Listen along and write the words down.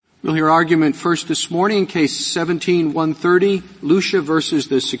We'll hear argument first this morning, case 17-130, Lucia versus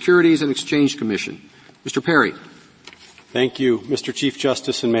the Securities and Exchange Commission. Mr. Perry. Thank you, Mr. Chief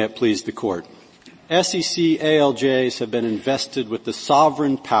Justice, and may it please the Court. SEC ALJs have been invested with the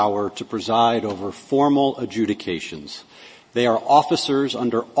sovereign power to preside over formal adjudications. They are officers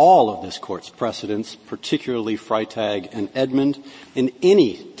under all of this Court's precedents, particularly Freytag and Edmund, in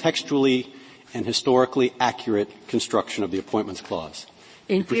any textually and historically accurate construction of the Appointments Clause.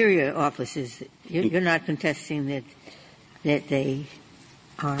 Inferior officers, you're not contesting that they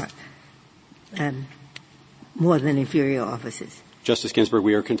are more than inferior officers. Justice Ginsburg,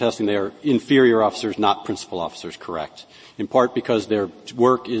 we are contesting they are inferior officers, not principal officers, correct. In part because their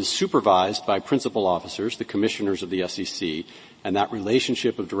work is supervised by principal officers, the commissioners of the SEC, and that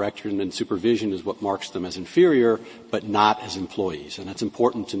relationship of direction and supervision is what marks them as inferior, but not as employees. And it's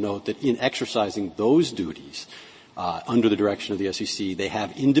important to note that in exercising those duties, under the direction of the SEC, they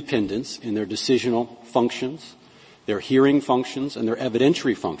have independence in their decisional functions, their hearing functions, and their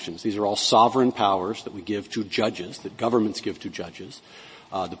evidentiary functions. These are all sovereign powers that we give to judges, that governments give to judges.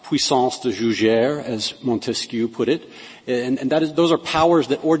 The puissance de juger, as Montesquieu put it. And those are powers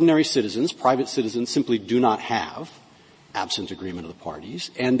that ordinary citizens, private citizens, simply do not have, absent agreement of the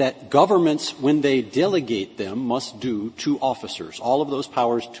parties, and that governments, when they delegate them, must do to officers. All of those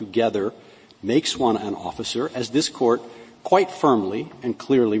powers together makes one an officer, as this Court quite firmly and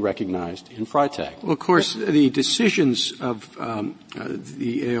clearly recognized in Freytag. Well, of course, the decisions of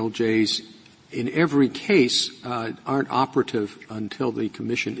the ALJs in every case aren't operative until the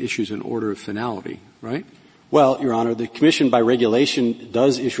Commission issues an order of finality, right? Well, Your Honor, the Commission by regulation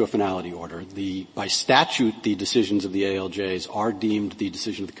does issue a finality order. By statute, the decisions of the ALJs are deemed the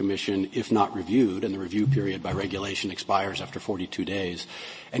decision of the Commission if not reviewed, and the review period by regulation expires after 42 days.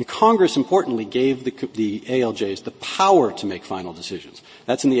 And Congress, importantly, gave the ALJs the power to make final decisions.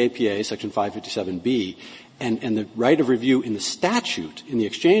 That's in the APA, Section 557B, and the right of review in the statute, in the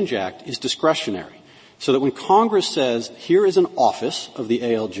Exchange Act, is discretionary. So that when Congress says, here is an office of the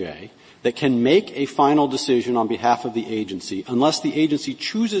ALJ that can make a final decision on behalf of the agency, unless the agency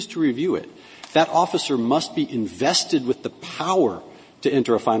chooses to review it, that officer must be invested with the power to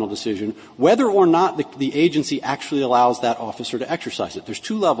enter a final decision, whether or not the agency actually allows that officer to exercise it. There's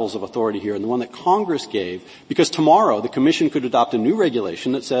two levels of authority here, and the one that Congress gave, because tomorrow the Commission could adopt a new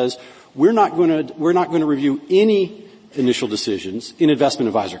regulation that says we're not going to review any initial decisions in investment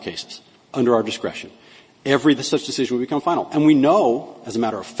advisor cases under our discretion. Every such decision will become final. And we know, as a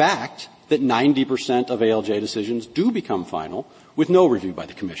matter of fact, that 90% of ALJ decisions do become final with no review by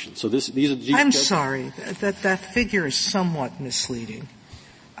the Commission. So these are I'm sorry. That figure is somewhat misleading.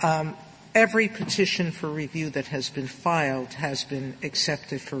 Every petition for review that has been filed has been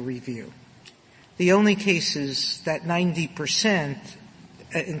accepted for review. The only cases that 90%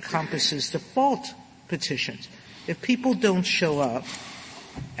 encompasses default petitions. If people don't show up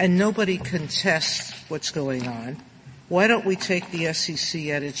and nobody contests what's going on, why don't we take the SEC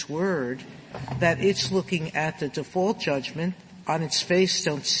at its word that it's looking at the default judgment, on its face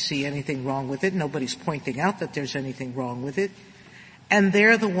don't see anything wrong with it, nobody's pointing out that there's anything wrong with it, and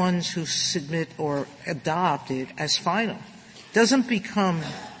they're the ones who submit or adopt it as final. Doesn't become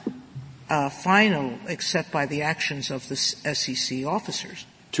final except by the actions of the SEC officers.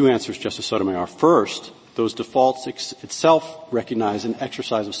 Two answers, Justice Sotomayor. First, those defaults itself recognize an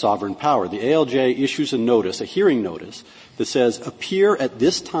exercise of sovereign power. The ALJ issues a notice, a hearing notice, that says appear at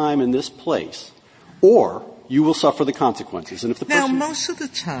this time in this place, or you will suffer the consequences. And if the now, most of the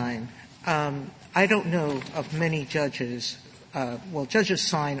time, I don't know of many judges. Judges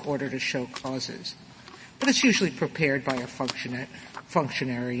sign order to show causes, but it's usually prepared by a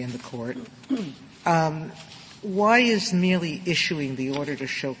functionary in the court. Why is merely issuing the order to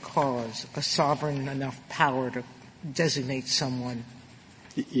show cause a sovereign enough power to designate someone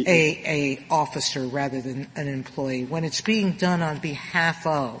a officer rather than an employee when it's being done on behalf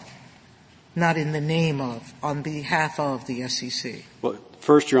of, not in the name of, on behalf of the SEC? Well,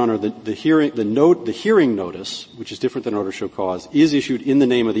 first, Your Honor, the hearing notice, which is different than order to show cause, is issued in the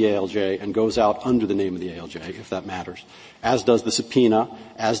name of the ALJ and goes out under the name of the ALJ, if that matters, as does the subpoena,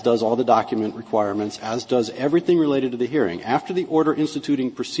 as does all the document requirements, as does everything related to the hearing. After the order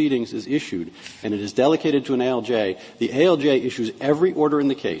instituting proceedings is issued and it is delegated to an ALJ, the ALJ issues every order in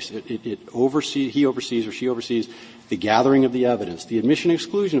the case. He oversees or she oversees the gathering of the evidence, the admission and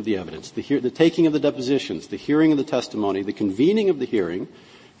exclusion of the evidence, the taking of the depositions, the hearing of the testimony, the convening of the hearing,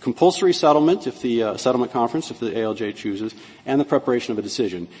 compulsory settlement if the settlement conference, if the ALJ chooses, and the preparation of a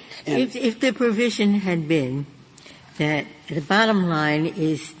decision. And if the provision had been that the bottom line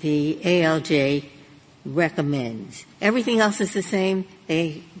is the ALJ recommends. Everything else is the same.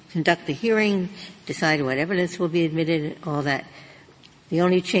 They conduct the hearing, decide what evidence will be admitted, all that. The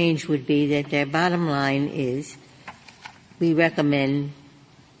only change would be that their bottom line is we recommend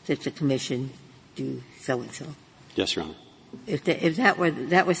that the commission do so-and-so. Yes, Your Honor. If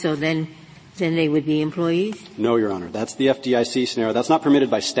that were so, then they would be employees? No, Your Honor. That's the FDIC scenario. That's not permitted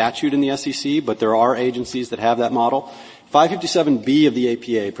by statute in the SEC, but there are agencies that have that model. 557B of the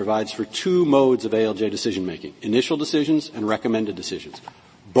APA provides for two modes of ALJ decision-making, initial decisions and recommended decisions.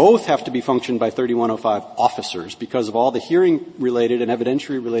 Both have to be functioned by 3105 officers because of all the hearing-related and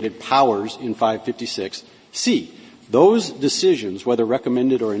evidentiary-related powers in 556C. Those decisions, whether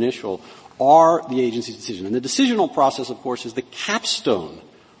recommended or initial, are the agency's decision. And the decisional process, of course, is the capstone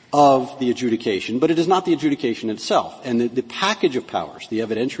of the adjudication, but it is not the adjudication itself. And the package of powers, the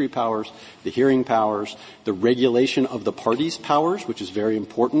evidentiary powers, the hearing powers, the regulation of the parties' powers, which is very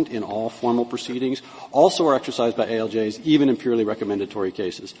important in all formal proceedings, also are exercised by ALJs, even in purely recommendatory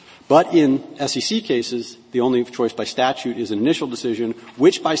cases. But in SEC cases, the only choice by statute is an initial decision,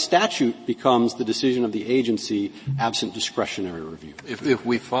 which by statute becomes the decision of the agency absent discretionary review. If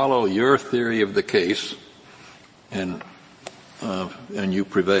we follow your theory of the case and you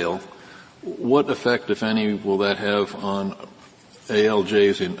prevail, what effect, if any, will that have on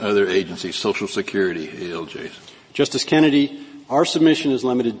ALJs in other agencies, Social Security ALJs? Justice Kennedy, our submission is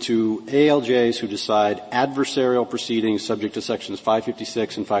limited to ALJs who decide adversarial proceedings subject to sections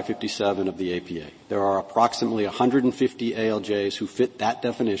 556 and 557 of the APA. There are approximately 150 ALJs who fit that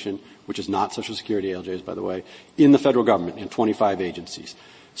definition, which is not Social Security ALJs, by the way, in the federal government in 25 agencies.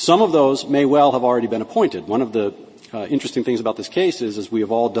 Some of those may well have already been appointed. One of the interesting things about this case is, as we have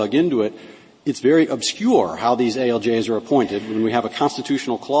all dug into it, it's very obscure how these ALJs are appointed when we have a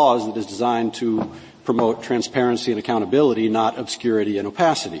constitutional clause that is designed to promote transparency and accountability, not obscurity and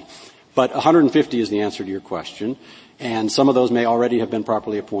opacity. But 150 is the answer to your question, and some of those may already have been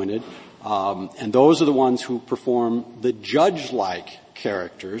properly appointed, and those are the ones who perform the judge-like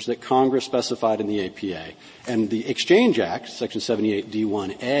characters that Congress specified in the APA. And the Exchange Act, Section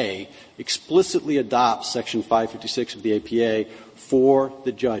 78D1A, explicitly adopts Section 556 of the APA for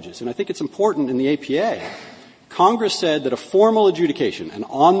the judges. And I think it's important in the APA, Congress said that a formal adjudication, an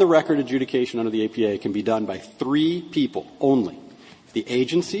on-the-record adjudication under the APA, can be done by three people only: the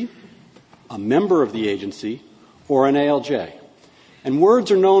agency, a member of the agency, or an ALJ. And words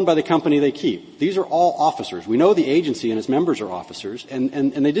are known by the company they keep. These are all officers. We know the agency and its members are officers, and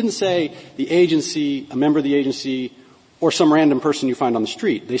they didn't say the agency, a member of the agency, or some random person you find on the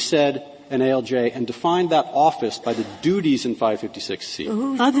street. They said an ALJ and defined that office by the duties in 556C.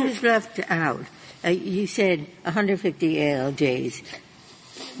 Well, who's left out? You said 150 ALJs.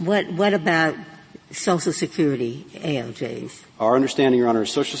 What about Social Security ALJs? Our understanding, Your Honor,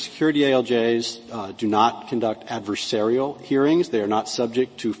 is Social Security ALJs do not conduct adversarial hearings. They are not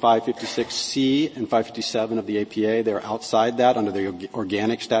subject to 556C and 557 of the APA. They are outside that under the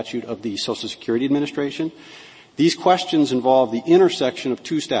organic statute of the Social Security Administration. These questions involve the intersection of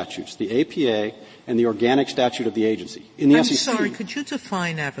two statutes, the APA and the organic statute of the agency. In the SEC, sorry, could you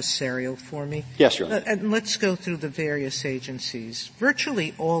define adversarial for me? Yes, Your Honor. And let's go through the various agencies.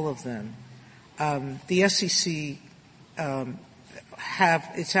 Virtually all of them, the SEC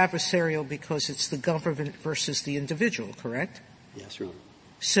it's adversarial because it's the government versus the individual, correct? Yes, Your Honor.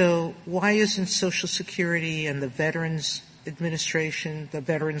 So why isn't Social Security and the Veterans Administration, the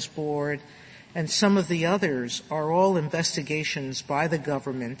Veterans Board, and some of the others are all investigations by the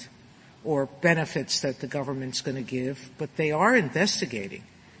government or benefits that the government's going to give, but they are investigating.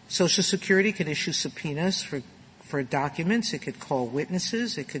 Social Security can issue subpoenas for documents. It could call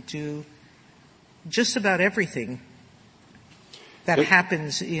witnesses. It could do just about everything that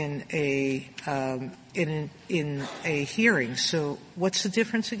happens in a hearing. So what's the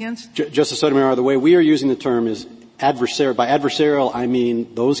difference again? Justice Sotomayor, the way we are using the term is adversarial. By adversarial, I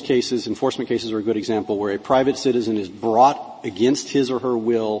mean those cases, enforcement cases are a good example, where a private citizen is brought against his or her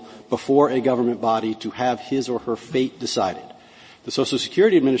will before a government body to have his or her fate decided. The Social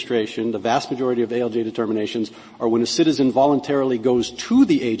Security Administration, the vast majority of ALJ determinations are when a citizen voluntarily goes to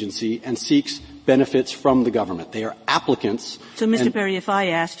the agency and seeks benefits from the government. They are applicants. So, Mr. Perry, if I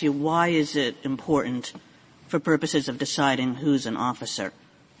asked you why is it important for purposes of deciding who's an officer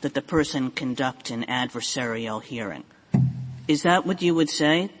that the person conduct an adversarial hearing, is that what you would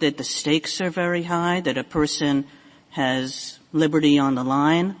say, that the stakes are very high, that a person has liberty on the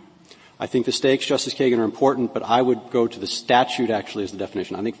line? I think the stakes, Justice Kagan, are important, but I would go to the statute actually as the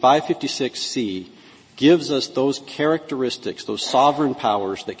definition. I think 556C gives us those characteristics, those sovereign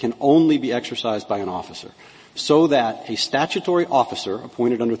powers that can only be exercised by an officer. so that a statutory officer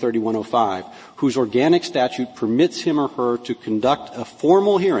appointed under 3105, whose organic statute permits him or her to conduct a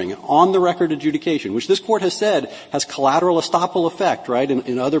formal hearing, on-the-record adjudication, which this Court has said has collateral estoppel effect, right,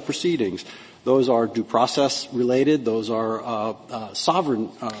 in other proceedings. Those are due process related. Those are sovereign.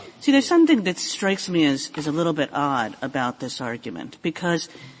 See, there's something that strikes me as a little bit odd about this argument, because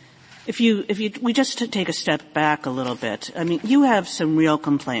we just take a step back a little bit. I mean, you have some real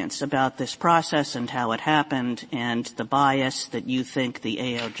complaints about this process and how it happened and the bias that you think the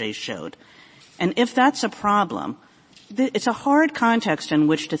ALJ showed. And if that's a problem, it's a hard context in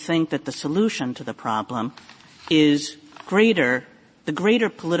which to think that the solution to the problem is the greater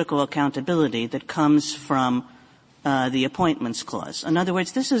political accountability that comes from the appointments clause. In other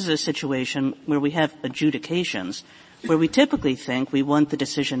words, this is a situation where we have adjudications where we typically think we want the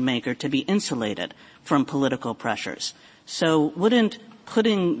decision maker to be insulated from political pressures. So wouldn't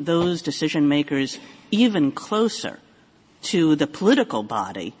putting those decision makers even closer to the political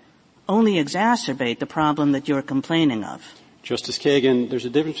body only exacerbate the problem that you're complaining of? Justice Kagan, there's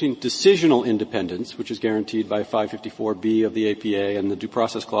a difference between decisional independence, which is guaranteed by 554B of the APA and the Due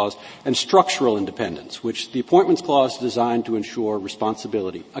Process Clause, and structural independence, which the Appointments Clause is designed to ensure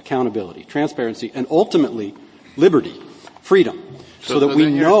responsibility, accountability, transparency, and ultimately liberty, freedom, so that we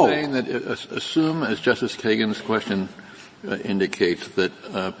know. You're saying that assume, as Justice Kagan's question indicates,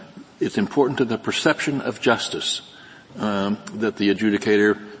 that it's important to the perception of justice that the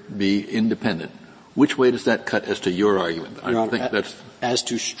adjudicator be independent. Which way does that cut as to your argument? Your Honor, as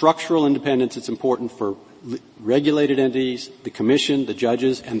to structural independence, it's important for regulated entities, the Commission, the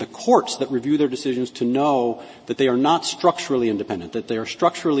judges, and the courts that review their decisions to know that they are not structurally independent, that they are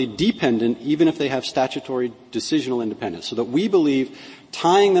structurally dependent even if they have statutory decisional independence. So that we believe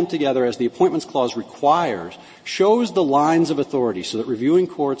tying them together, as the Appointments Clause requires, shows the lines of authority so that reviewing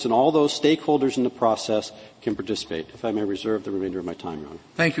courts and all those stakeholders in the process can participate. If I may reserve the remainder of my time, Your Honor.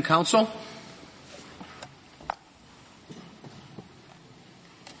 Thank you, counsel.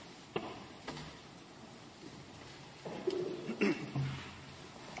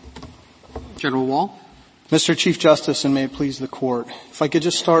 General Wall. Mr. Chief Justice, and may it please the Court, if I could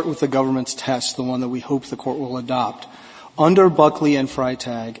just start with the government's test, the one that we hope the Court will adopt. Under Buckley and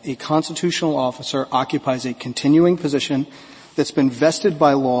Freytag, a constitutional officer occupies a continuing position that's been vested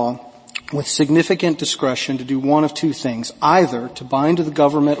by law with significant discretion to do one of two things, either to bind the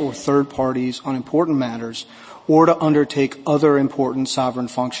government or third parties on important matters or to undertake other important sovereign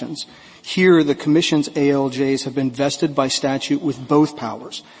functions. Here, the Commission's ALJs have been vested by statute with both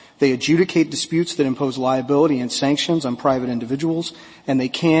powers. They adjudicate disputes that impose liability and sanctions on private individuals, and they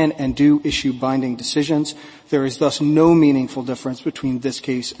can and do issue binding decisions. There is thus no meaningful difference between this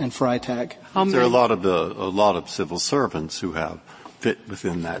case and Freytag. There are a lot of civil servants who have fit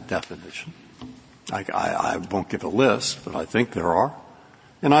within that definition. I won't give a list, but I think there are.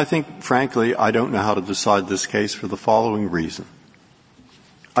 And I think, frankly, I don't know how to decide this case for the following reason.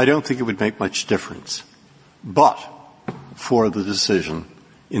 I don't think it would make much difference, but for the decision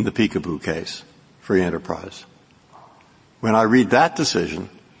in the Peekaboo case, free enterprise. When I read that decision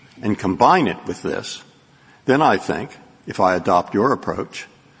and combine it with this, then I think, if I adopt your approach,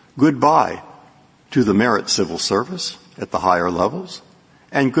 goodbye to the merit civil service at the higher levels,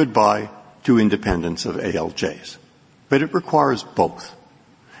 and goodbye to independence of ALJs. But it requires both.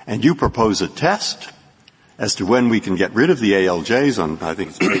 And you propose a test as to when we can get rid of the ALJs on, I think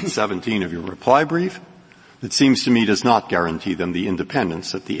it's page 17 of your reply brief, that seems to me does not guarantee them the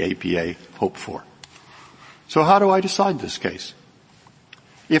independence that the APA hoped for. So how do I decide this case?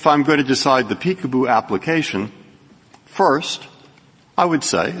 If I'm going to decide the Peekaboo application, first, I would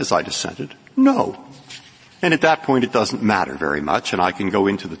say, as I dissented, no. And at that point it doesn't matter very much, and I can go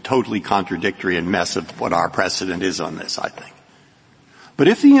into the totally contradictory and mess of what our precedent is on this, I think. But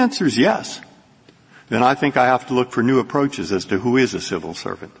if the answer is yes, then I think I have to look for new approaches as to who is a civil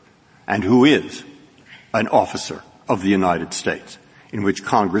servant and who is an officer of the United States, in which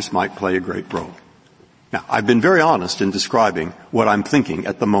Congress might play a great role. Now, I've been very honest in describing what I'm thinking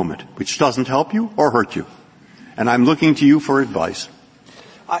at the moment, which doesn't help you or hurt you. And I'm looking to you for advice.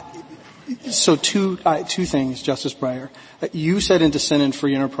 So two things, Justice Breyer. You said in dissent in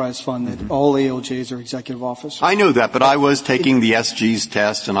Free Enterprise Fund that all ALJs are executive officers. I know that, but I was taking the SG's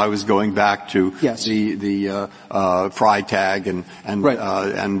test and I was going back to yes. the Freytag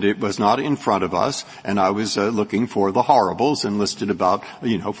and it was not in front of us, and I was looking for the horribles and listed about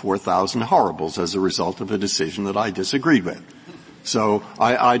 4,000 horribles as a result of a decision that I disagreed with. So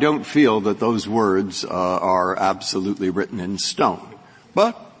I don't feel that those words are absolutely written in stone.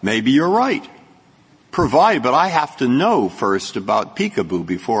 But maybe you're right. But I have to know first about peekaboo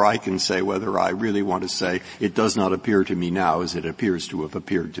before I can say whether I really want to say it does not appear to me now as it appears to have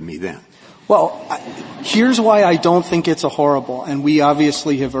appeared to me then. Well, here's why I don't think it's a horrible, and we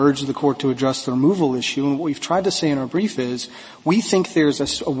obviously have urged the court to address the removal issue, and what we've tried to say in our brief is we think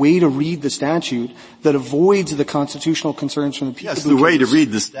there's a way to read the statute that avoids the constitutional concerns from the peekaboo Yes, the way to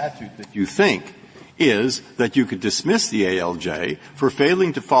read the statute that you think is that you could dismiss the ALJ for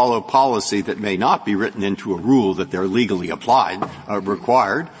failing to follow policy that may not be written into a rule that they're legally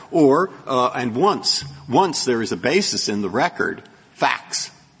required, or, and once there is a basis in the record,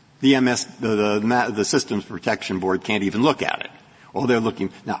 facts, the Systems Protection Board can't even look at it. Or they're looking,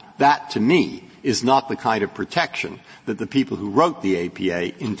 now that to me is not the kind of protection that the people who wrote the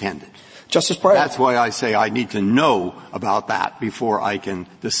APA intended. Justice Breyer. That's why I say I need to know about that before I can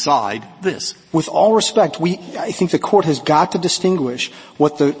decide this. With all respect, I think the court has got to distinguish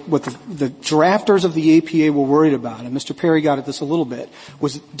what the drafters of the APA were worried about, and Mr. Perry got at this a little bit,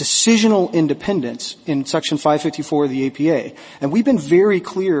 was decisional independence in Section 554 of the APA. And we've been very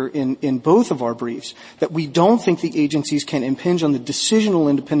clear in both of our briefs that we don't think the agencies can impinge on the decisional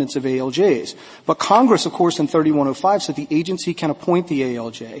independence of ALJs. But Congress, of course, in 3105 said the agency can appoint the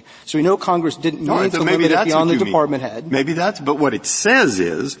ALJ. So we know Congress didn't mean to limit it beyond the department head. Maybe but what it says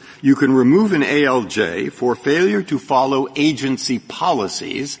is you can remove an ALJ for failure to follow agency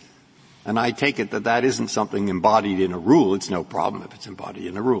policies, and I take it that isn't something embodied in a rule. It's no problem if it's embodied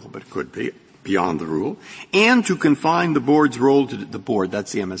in a rule, but it could be beyond the rule, and to confine the board's role to the board,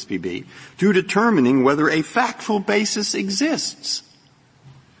 that's the MSPB, to determining whether a factual basis exists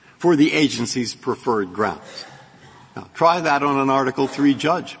for the agency's preferred grounds. Now, try that on an Article III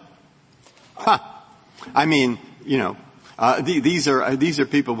judge. I mean, these are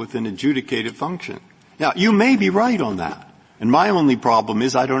people with an adjudicative function. Now, you may be right on that. And my only problem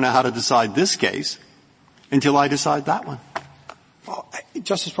is I don't know how to decide this case until I decide that one. Well,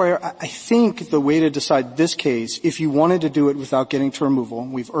 Justice Breyer, I think the way to decide this case, if you wanted to do it without getting to removal,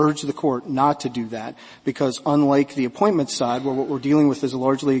 we've urged the court not to do that, because unlike the appointment side, where what we're dealing with is a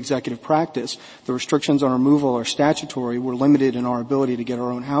largely executive practice, the restrictions on removal are statutory. We're limited in our ability to get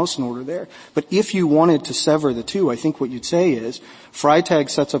our own house in order there. But if you wanted to sever the two, I think what you'd say is FRITAG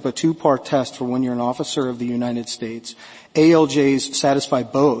sets up a two-part test for when you're an officer of the United States. ALJs satisfy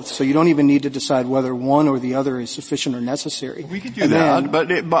both, so you don't even need to decide whether one or the other is sufficient or necessary. We could do that,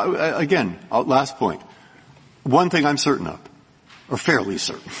 but again, last point. One thing I'm certain of, or fairly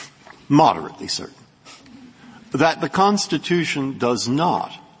certain, moderately certain, that the Constitution does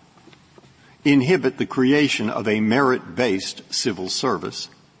not inhibit the creation of a merit-based civil service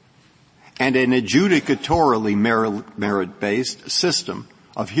and an adjudicatorily merit-based system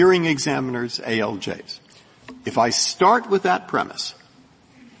of hearing examiners, ALJs. If I start with that premise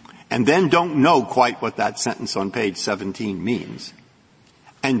and then don't know quite what that sentence on page 17 means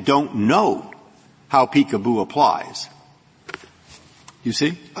and don't know how peekaboo applies, you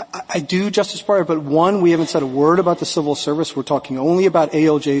see? I do, Justice Breyer, but one, we haven't said a word about the civil service. We're talking only about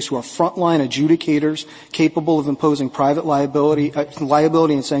ALJs who are frontline adjudicators capable of imposing private liability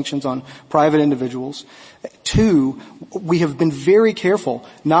and sanctions on private individuals. Two, we have been very careful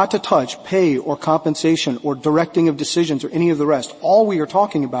not to touch pay or compensation or directing of decisions or any of the rest. All we are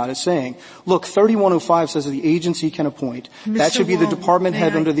talking about is saying, look, 3105 says that the agency can appoint. That should be the department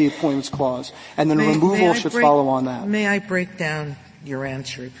head under the Appointments Clause, and then removal should follow on that. May I break down your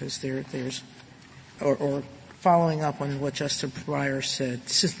answer, because there's or following up on what Justice Breyer said,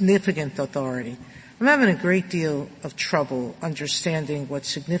 significant authority. I'm having a great deal of trouble understanding what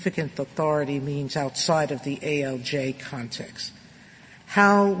significant authority means outside of the ALJ context.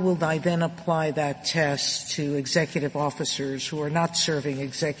 How will I then apply that test to executive officers who are not serving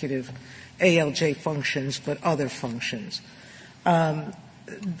executive ALJ functions but other functions? That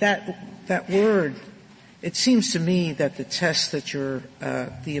word, it seems to me that the test that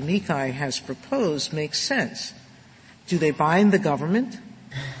the amici has proposed makes sense. Do they bind the government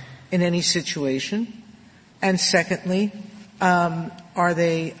in any situation? And secondly, are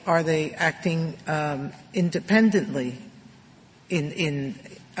they acting independently in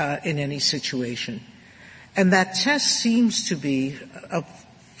any situation? And that test seems to be a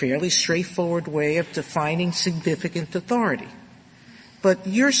fairly straightforward way of defining significant authority. But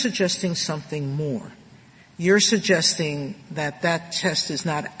you're suggesting something more. You're suggesting that test is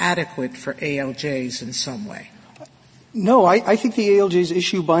not adequate for ALJs in some way. No, I think the ALJs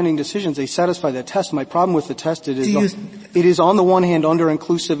issue binding decisions. They satisfy that test. My problem with the test it is on the one hand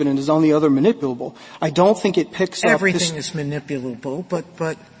under-inclusive and it is on the other manipulable. I don't think it picks up everything is manipulable,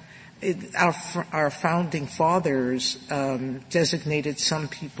 but our founding fathers designated some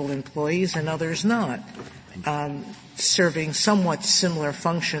people employees and others not, serving somewhat similar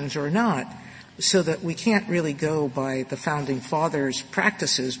functions or not, so that we can't really go by the founding fathers'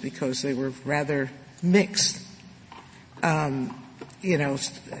 practices because they were rather mixed. A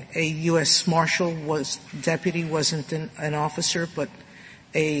U.S. Marshal deputy wasn't an officer, but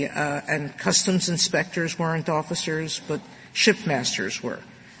and customs inspectors weren't officers, but shipmasters were.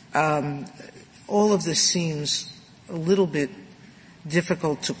 All of this seems a little bit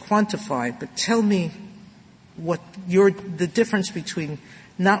difficult to quantify, but tell me what the difference between,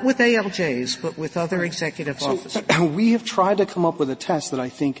 not with ALJs, but with other executive officers. We have tried to come up with a test that I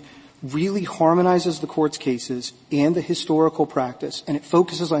think really harmonizes the court's cases and the historical practice, and it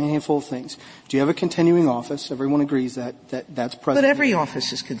focuses on a handful of things. Do you have a continuing office? Everyone agrees that's present. But every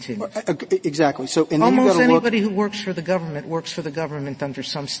office is continuing. Exactly. So, and almost then you've got to anybody who works for the government under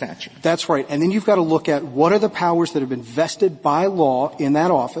some statute. That's right. And then you've got to look at what are the powers that have been vested by law in that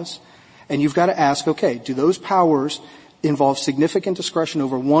office, and you've got to ask, okay, do those powers involve significant discretion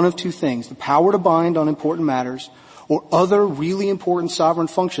over one of two things, the power to bind on important matters or other really important sovereign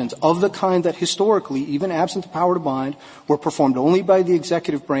functions of the kind that historically, even absent the power to bind, were performed only by the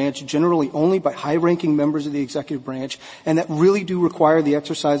executive branch, generally only by high-ranking members of the executive branch, and that really do require the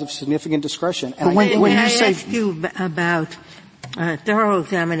exercise of significant discretion. And when you say — ask you about thorough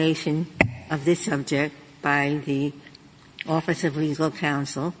examination of this subject by the Office of Legal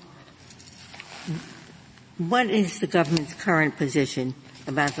Counsel. What is the government's current position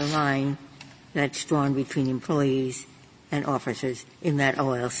about the line that's drawn between employees and officers in that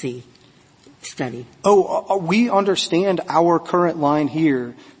OLC study? We understand our current line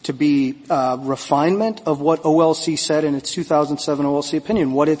here to be refinement of what OLC said in its 2007 OLC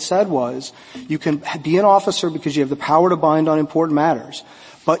opinion. What it said was you can be an officer because you have the power to bind on important matters,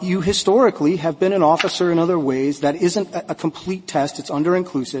 but you historically have been an officer in other ways. That isn't a complete test. It's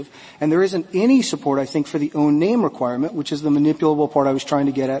under-inclusive. And there isn't any support, I think, for the own name requirement, which is the manipulable part I was trying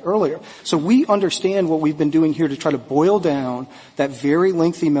to get at earlier. So we understand what we've been doing here to try to boil down that very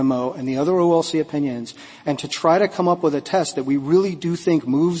lengthy memo and the other OLC opinions and to try to come up with a test that we really do think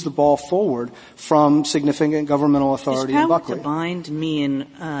moves the ball forward from significant governmental authority in Buckley. Does power to bind mean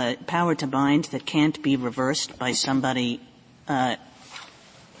power to bind that can't be reversed by somebody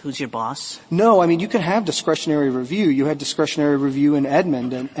who's your boss? No, I mean, you can have discretionary review. You had discretionary review in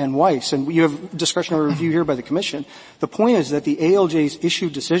Edmund and Weiss, and you have discretionary review here by the Commission. The point is that the ALJs issue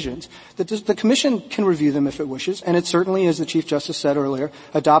decisions, that the Commission can review them if it wishes, and it certainly, as the Chief Justice said earlier,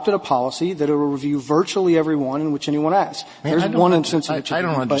 adopted a policy that it will review virtually every one in which anyone asks. There's one instance in which I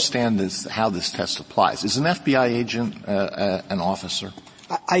don't understand how this test applies. Is an FBI agent an officer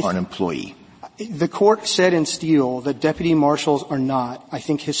or an employee? The Court said in Steele that deputy marshals are not. I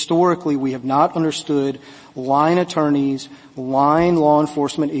think historically we have not understood line attorneys, line law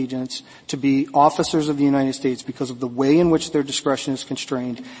enforcement agents to be officers of the United States because of the way in which their discretion is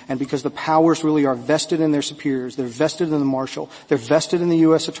constrained and because the powers really are vested in their superiors. They're vested in the marshal. They're vested in the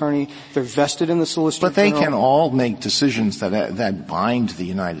U.S. attorney. They're vested in the solicitor general. But they can all make decisions that bind the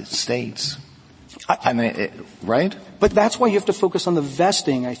United States. Right? But that's why you have to focus on the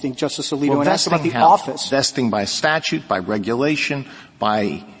vesting, I think, Justice Alito, and ask about the office. Vesting by statute, by regulation,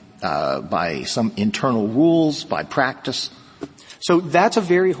 by some internal rules, by practice. So that's a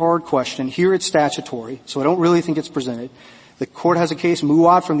very hard question. Here it's statutory, so I don't really think it's presented. The Court has a case,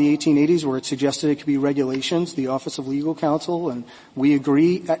 Muad, from the 1880s, where it suggested it could be regulations, the Office of Legal Counsel, and we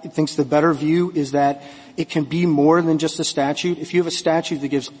agree. I think the better view is that it can be more than just a statute. If you have a statute that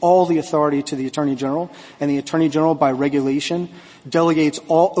gives all the authority to the Attorney General, and the Attorney General, by regulation, delegates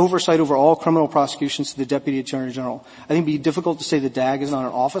all oversight over all criminal prosecutions to the Deputy Attorney General, I think it would be difficult to say the DAG is not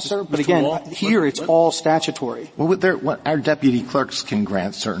an officer, but again, here it's all statutory. Well, our deputy clerks can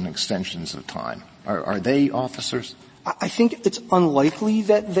grant certain extensions of time. Are they officers? I think it's unlikely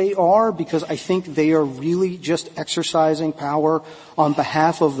that they are, because I think they are really just exercising power on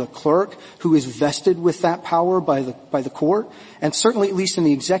behalf of the clerk who is vested with that power by the court. And certainly, at least in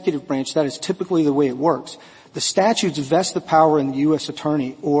the executive branch, that is typically the way it works. The statutes vest the power in the U.S.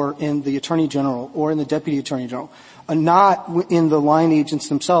 Attorney or in the Attorney General or in the Deputy Attorney General, not in the line agents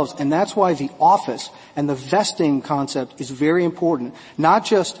themselves. And that's why the office and the vesting concept is very important. Not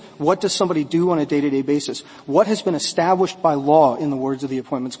just what does somebody do on a day-to-day basis. What has been established by law, in the words of the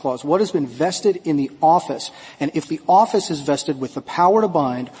Appointments Clause? What has been vested in the office? And if the office is vested with the power to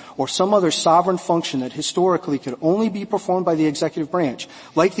bind or some other sovereign function that historically could only be performed by the executive branch,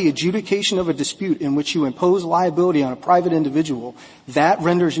 like the adjudication of a dispute in which you impose liability on a private individual, that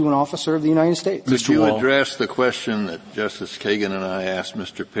renders you an officer of the United States. Could you address the question question that Justice Kagan and I asked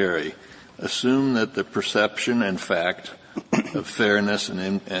Mr. Perry. Assume that the perception and fact of fairness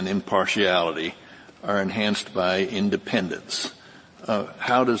and impartiality are enhanced by independence.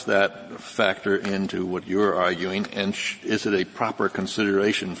 How does that factor into what you're arguing, and is it a proper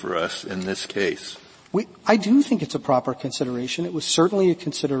consideration for us in this case? I do think it's a proper consideration. It was certainly a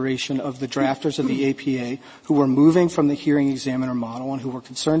consideration of the drafters of the APA who were moving from the hearing examiner model and who were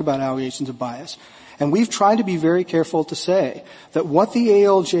concerned about allegations of bias. And we've tried to be very careful to say that what the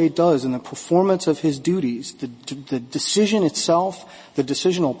ALJ does in the performance of his duties, the decision itself, the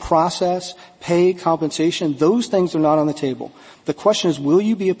decisional process, pay, compensation, those things are not on the table. The question is, will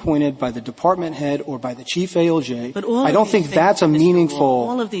you be appointed by the department head or by the chief ALJ? But I don't think that's a meaningful.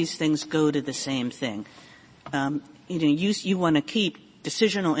 All of these things go to the same thing. You want to keep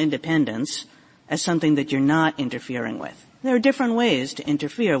decisional independence as something that you're not interfering with. There are different ways to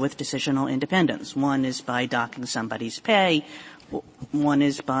interfere with decisional independence. One is by docking somebody's pay. One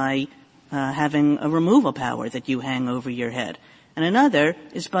is by having a removal power that you hang over your head. And another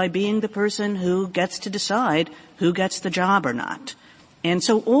is by being the person who gets to decide who gets the job or not. And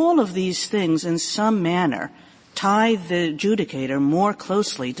so all of these things in some manner tie the adjudicator more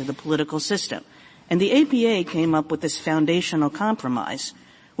closely to the political system. And the APA came up with this foundational compromise,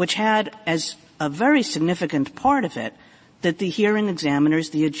 which had as a very significant part of it that the hearing examiners,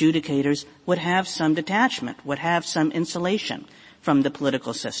 the adjudicators, would have some detachment, would have some insulation from the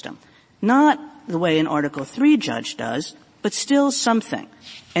political system. Not the way an Article III judge does, but still something.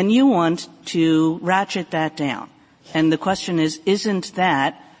 And you want to ratchet that down. And the question is, isn't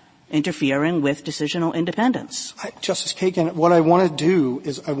that interfering with decisional independence? Justice Kagan, what I want to do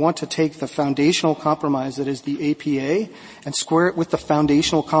is I want to take the foundational compromise that is the APA and square it with the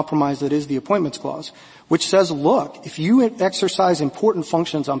foundational compromise that is the Appointments Clause, which says, look, if you exercise important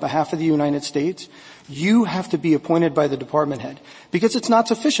functions on behalf of the United States, you have to be appointed by the department head. Because it's not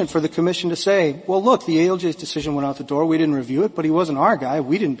sufficient for the commission to say, well, look, the ALJ's decision went out the door. We didn't review it, but he wasn't our guy.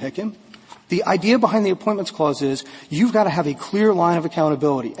 We didn't pick him. The idea behind the Appointments Clause is you've got to have a clear line of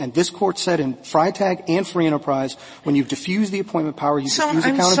accountability. And this Court said in Freitag and Free Enterprise, when you diffuse the appointment power, you diffuse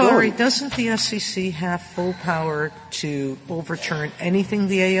accountability. I'm sorry, doesn't the SEC have full power to overturn anything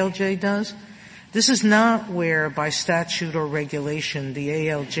the ALJ does? This is not where, by statute or regulation, the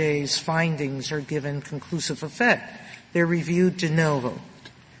ALJ's findings are given conclusive effect. They're reviewed de novo.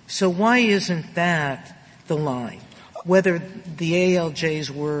 So why isn't that the line, whether the ALJ's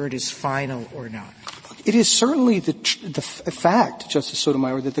word is final or not? It is certainly the fact, Justice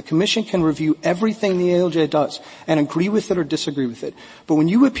Sotomayor, that the Commission can review everything the ALJ does and agree with it or disagree with it. But when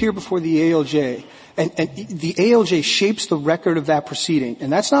you appear before the ALJ, and the ALJ shapes the record of that proceeding,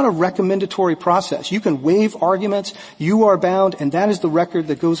 and that's not a recommendatory process. You can waive arguments, you are bound, and that is the record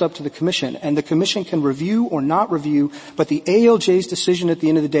that goes up to the Commission. And the Commission can review or not review, but the ALJ's decision at the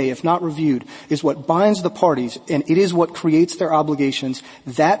end of the day, if not reviewed, is what binds the parties, and it is what creates their obligations.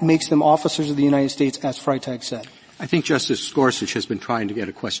 That makes them officers of the United States, as Freitag said. I think Justice Gorsuch has been trying to get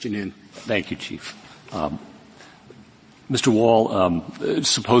a question in. Thank you, Chief. Mr. Wall,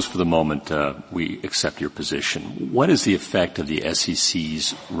 suppose for the moment we accept your position. What is the effect of the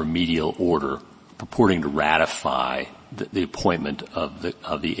SEC's remedial order purporting to ratify the appointment of the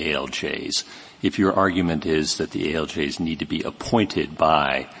ALJs? If your argument is that the ALJs need to be appointed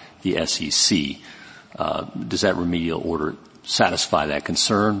by the SEC, does that remedial order satisfy that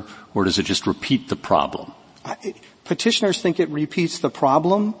concern, or does it just repeat the problem? Petitioners think it repeats the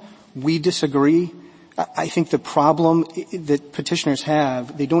problem. We disagree. I think the problem that petitioners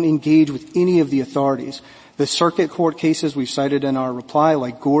have, they don't engage with any of the authorities. The circuit court cases we've cited in our reply,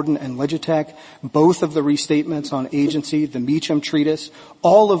 like Gordon and Legitech, both of the restatements on agency, the Meacham Treatise,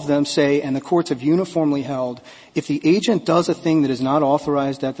 all of them say, and the courts have uniformly held, if the agent does a thing that is not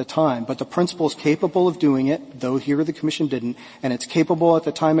authorized at the time, but the principal is capable of doing it, though here the Commission didn't, and it's capable at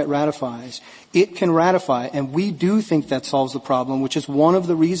the time it ratifies, it can ratify. And we do think that solves the problem, which is one of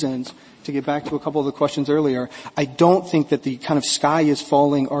the reasons, to get back to a couple of the questions earlier, I don't think that the kind of sky is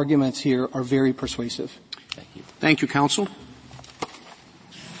falling arguments here are very persuasive. Thank you. Thank you, counsel.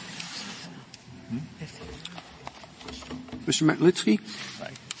 Mr. Matlitsky.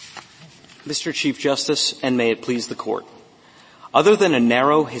 Mr. Chief Justice, and may it please the Court. Other than a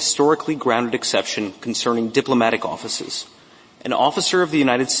narrow, historically grounded exception concerning diplomatic offices, an officer of the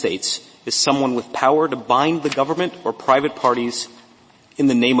United States is someone with power to bind the government or private parties in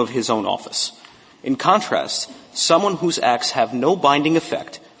the name of his own office. In contrast, someone whose acts have no binding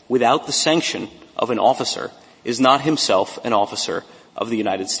effect without the sanction of an officer is not himself an officer of the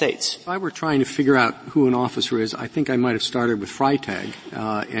United States. If I were trying to figure out who an officer is, I think I might have started with Freitag,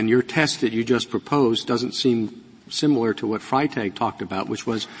 and your test that you just proposed doesn't seem similar to what Freitag talked about, which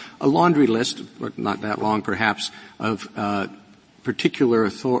was a laundry list, but not that long perhaps, of particular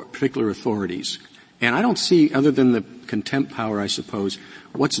authorities. And I don't see, other than the contempt power, I suppose,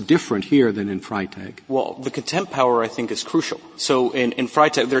 what's different here than in Freitag. Well, the contempt power, I think, is crucial. So in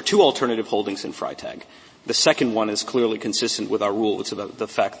Freitag, there are two alternative holdings in Freitag. The second one is clearly consistent with our rule. It's about the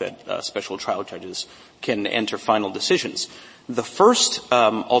fact that special trial judges can enter final decisions. The first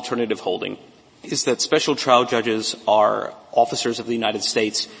alternative holding is that special trial judges are officers of the United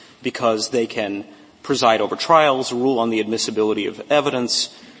States because they can preside over trials, rule on the admissibility of evidence,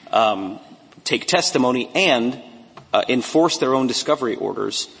 take testimony, and enforce their own discovery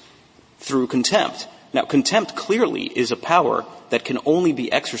orders through contempt. Now, contempt clearly is a power that can only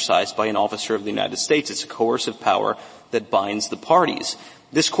be exercised by an officer of the United States. It's a coercive power that binds the parties.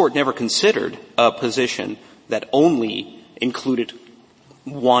 This Court never considered a position that only included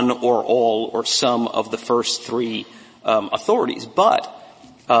one or all or some of the first three authorities, but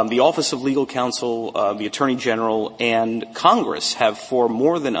the Office of Legal Counsel, the Attorney General, and Congress have for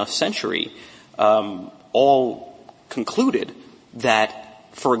more than a century all concluded that,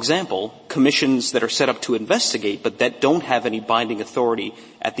 for example, commissions that are set up to investigate but that don't have any binding authority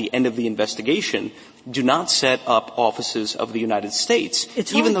at the end of the investigation do not set up offices of the United States,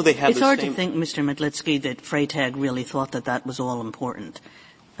 even though they have the same. It's hard to think, Mr. Medlitsky, that Freitag really thought that that was all important.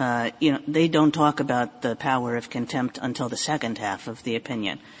 They don't talk about the power of contempt until the second half of the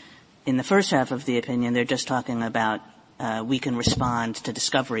opinion. In the first half of the opinion, they're just talking about we can respond to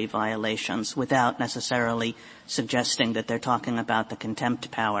discovery violations without necessarily suggesting that they're talking about the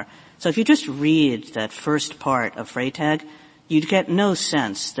contempt power. So if you just read that first part of Freitag, you'd get no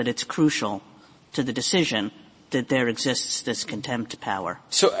sense that it's crucial to the decision that there exists this contempt power.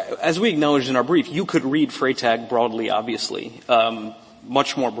 So as we acknowledged in our brief, you could read Freitag broadly, obviously,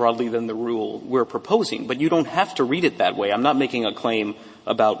 much more broadly than the rule we're proposing, but you don't have to read it that way. I'm not making a claim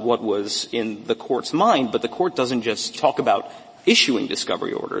about what was in the Court's mind, but the Court doesn't just talk about issuing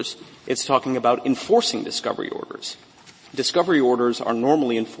discovery orders. It's talking about enforcing discovery orders. Discovery orders are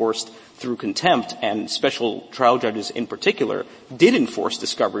normally enforced through contempt, and special trial judges in particular did enforce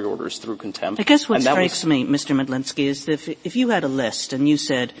discovery orders through contempt. I guess what strikes me, Mr. Medlinsky, is that if you had a list and you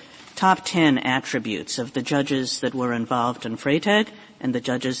said top 10 attributes of the judges that were involved in Freitag and the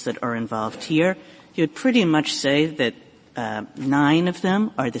judges that are involved here, you would pretty much say that 9 of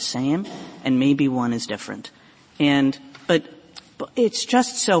them are the same and maybe one is different. But it's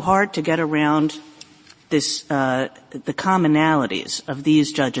just so hard to get around this, the commonalities of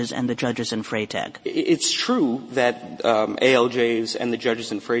these judges and the judges in Freitag. It's true that ALJs and the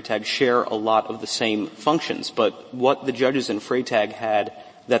judges in Freitag share a lot of the same functions, but what the judges in Freitag had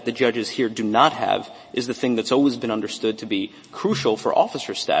that the judges here do not have is the thing that's always been understood to be crucial for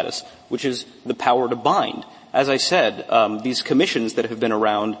officer status, which is the power to bind. As I said, these commissions that have been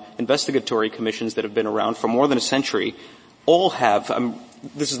around, investigatory commissions that have been around for more than a century, all have,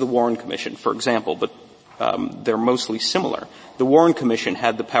 this is the Warren Commission, for example, but they're mostly similar. The Warren Commission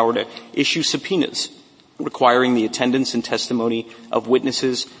had the power to issue subpoenas requiring the attendance and testimony of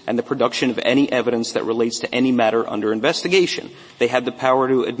witnesses and the production of any evidence that relates to any matter under investigation. They had the power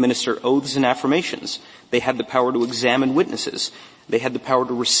to administer oaths and affirmations. They had the power to examine witnesses. They had the power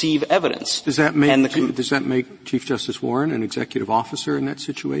to receive evidence. Does that make Chief Justice Warren an executive officer in that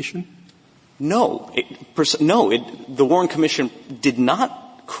situation? No. The Warren Commission did not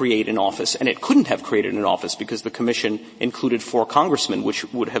create an office, and it couldn't have created an office because the commission included 4 congressmen, which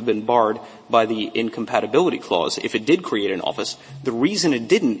would have been barred by the incompatibility clause if it did create an office. The reason it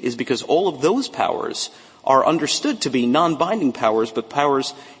didn't is because all of those powers are understood to be non-binding powers, but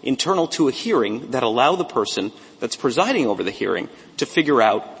powers internal to a hearing that allow the person that's presiding over the hearing to figure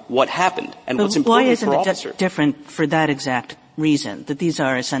out what happened and what's important for officers. Why isn't it different for that exact reason, that these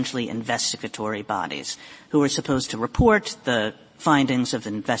are essentially investigatory bodies who are supposed to report the findings of the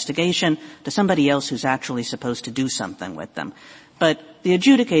investigation to somebody else who's actually supposed to do something with them? But the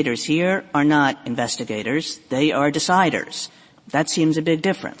adjudicators here are not investigators. They are deciders. That seems a big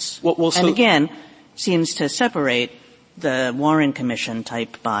difference. And again, seems to separate the Warren Commission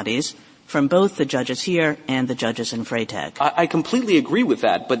type bodies from both the judges here and the judges in Freitag. I completely agree with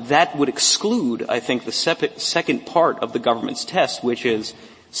that, but that would exclude, I think, the second part of the government's test, which is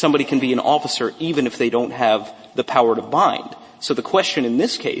somebody can be an officer even if they don't have the power to bind. So the question in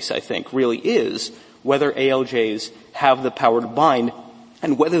this case, I think, really is whether ALJs have the power to bind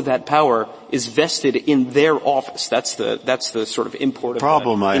and whether that power is vested in their office. That's the sort of import of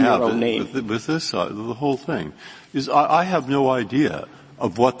problem I have with this side of the whole thing is I have no idea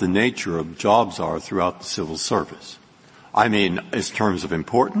of what the nature of jobs are throughout the civil service. I mean, in terms of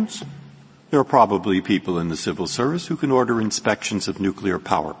importance, There are probably people in the civil service who can order inspections of nuclear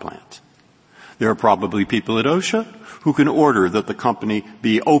power plants. There are probably people at OSHA who can order that the company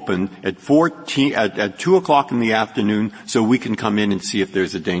be open at 2 o'clock in the afternoon so we can come in and see if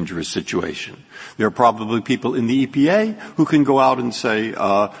there's a dangerous situation. There are probably people in the EPA who can go out and say,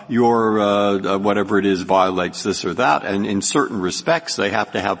 your whatever it is violates this or that, and in certain respects they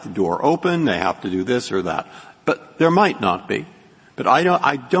have to have the door open, they have to do this or that. But there might not be. But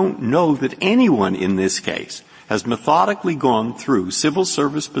I don't know that anyone in this case has methodically gone through civil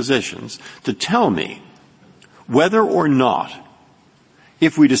service positions to tell me whether or not,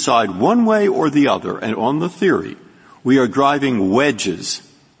 if we decide one way or the other, and on the theory, we are driving wedges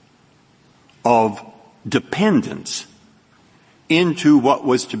of dependence into what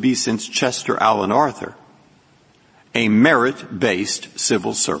was to be, since Chester Alan Arthur, a merit-based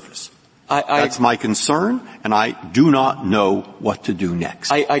civil service. That's my concern, and I do not know what to do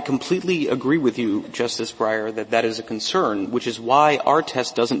next. I completely agree with you, Justice Breyer, that is a concern, which is why our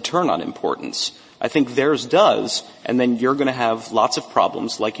test doesn't turn on importance. I think theirs does, and then you're going to have lots of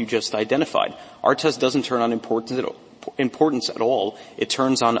problems like you just identified. Our test doesn't turn on importance at all. It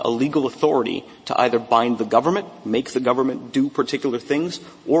turns on a legal authority to either bind the government, make the government do particular things,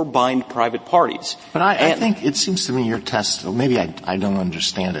 or bind private parties. But I think it seems to me your test, maybe I don't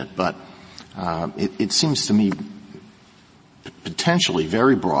understand it, but it seems to me potentially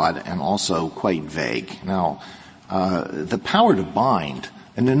very broad and also quite vague. Now, the power to bind,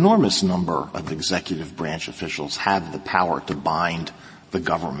 an enormous number of executive branch officials have the power to bind the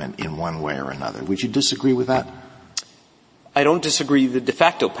government in one way or another. Would you disagree with that? I don't disagree the de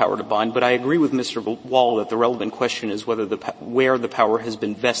facto power to bind, but I agree with Mr. Wall that the relevant question is where the power has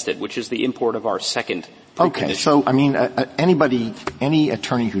been vested, which is the import of our second precondition. Okay, so, any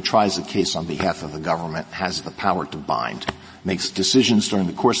attorney who tries a case on behalf of the government has the power to bind, makes decisions during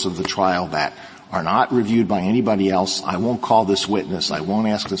the course of the trial that are not reviewed by anybody else. I won't call this witness. I won't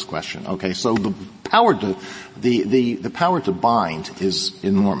ask this question. Okay, so the power to bind is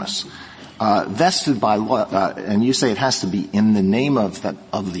enormous. Vested by law, and you say it has to be in the name of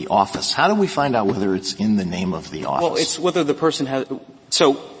the office. How do we find out whether it's in the name of the office? Well, it's whether the person has.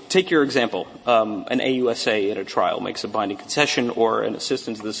 So, take your example. An AUSA at a trial makes a binding concession, or an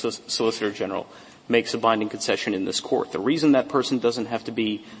assistant to the Solicitor General makes a binding concession in this court. The reason that person doesn't have to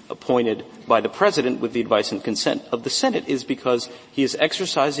be appointed by the President with the advice and consent of the Senate is because he is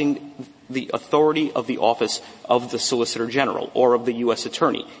exercising the authority of the office of the Solicitor General or of the U.S.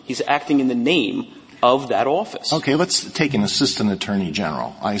 Attorney. He's acting in the name of that office. Okay, let's take an Assistant Attorney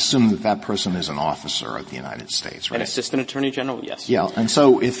General. I assume that person is an officer of the United States, right? An Assistant Attorney General, yes. Yeah, and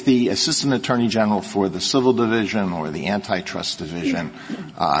so if the Assistant Attorney General for the Civil Division or the Antitrust Division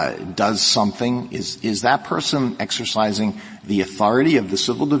does something, is that person exercising the authority of the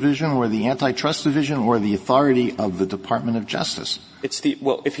Civil Division or the Antitrust Division or the authority of the Department of Justice?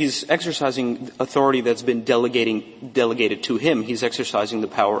 If he's exercising authority that's been delegated to him, he's exercising the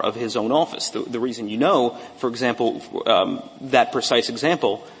power of his own office. The reason you know, for example, that precise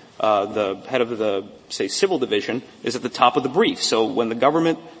example, the head of the, say, Civil Division is at the top of the brief. So when the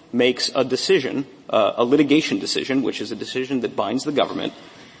government makes a decision, a litigation decision, which is a decision that binds the government,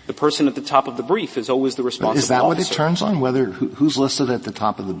 the person at the top of the brief is always the responsible officer. Is that what it turns on, who's listed at the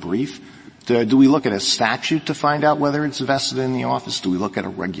top of the brief? Do we look at a statute to find out whether it's vested in the office? Do we look at a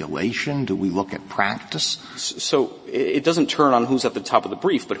regulation? Do we look at practice? So it doesn't turn on who's at the top of the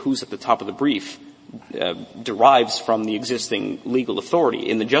brief, but who's at the top of the brief derives from the existing legal authority.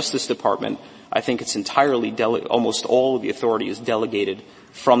 In the Justice Department, I think it's entirely almost all of the authority is delegated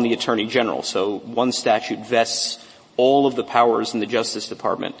from the Attorney General. So one statute vests all of the powers in the Justice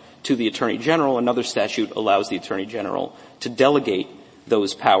Department to the Attorney General. Another statute allows the Attorney General to delegate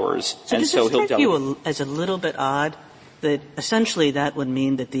those powers. So and does so it he'll strike you as a little bit odd that essentially that would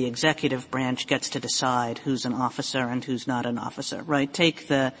mean that the executive branch gets to decide who's an officer and who's not an officer, right? Take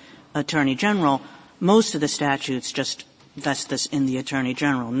the Attorney General. Most of the statutes just vest this in the Attorney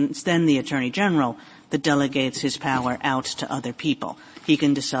General. And it's then the Attorney General that delegates his power out to other people. He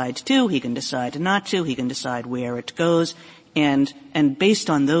can decide to, he can decide not to, he can decide where it goes. And based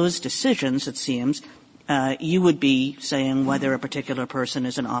on those decisions, it seems, you would be saying whether a particular person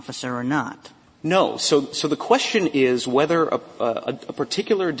is an officer or not. No. So the question is whether a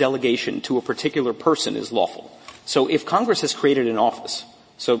particular delegation to a particular person is lawful. So if Congress has created an office,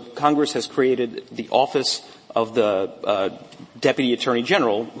 so Congress has created the office of the Deputy Attorney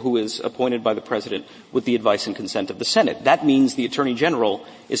General, who is appointed by the President with the advice and consent of the Senate. That means the Attorney General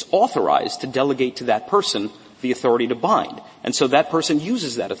is authorized to delegate to that person the authority to bind. And so that person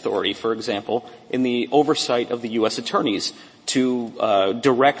uses that authority, for example, in the oversight of the U.S. attorneys to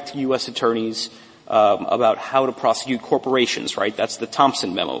direct U.S. attorneys about how to prosecute corporations, right? That's the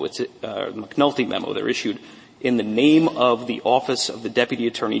Thompson memo. It's McNulty memo. They're issued in the name of the Office of the Deputy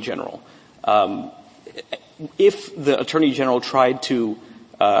Attorney General. If the Attorney General tried to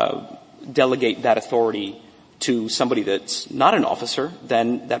delegate that authority to somebody that's not an officer,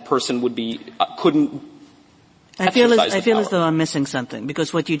 then that person would be couldn't. I feel as though I'm missing something,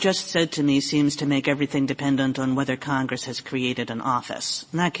 because what you just said to me seems to make everything dependent on whether Congress has created an office.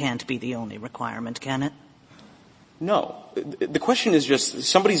 And that can't be the only requirement, can it? No. The question is just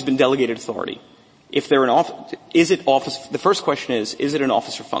somebody's been delegated authority. If they're an office, is it office? The first question is it an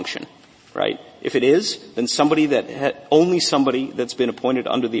officer function? Right? If it is, then only somebody that's been appointed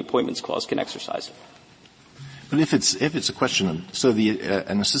under the Appointments Clause can exercise it. But if it's a question of, so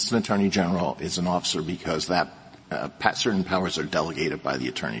an assistant attorney general is an officer because certain powers are delegated by the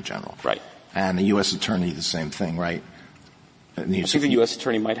attorney general. Right. And the U.S. attorney, the same thing, right? I think the U.S.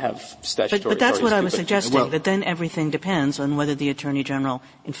 attorney might have statutory But that's what I was suggesting, that then everything depends on whether the attorney general,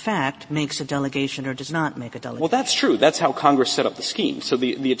 in fact, makes a delegation or does not make a delegation. Well, that's true. That's how Congress set up the scheme. So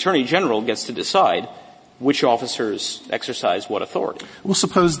the attorney general gets to decide which officers exercise what authority. Well,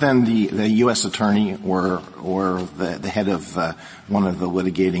 suppose then the U.S. attorney or the head of one of the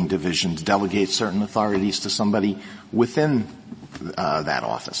litigating divisions delegates certain authorities to somebody within that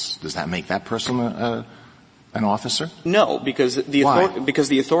office. Does that make that person an officer? No, because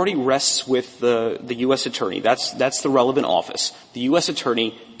the authority rests with the U.S. attorney. That's the relevant office. The U.S.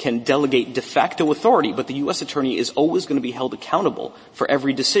 attorney can delegate de facto authority, but the U.S. attorney is always going to be held accountable for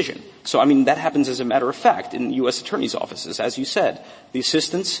every decision. So, that happens as a matter of fact in U.S. attorneys' offices. As you said, the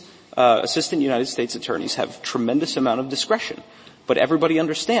assistant United States attorneys have tremendous amount of discretion. But everybody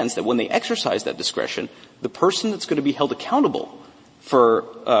understands that when they exercise that discretion, the person that's going to be held accountable for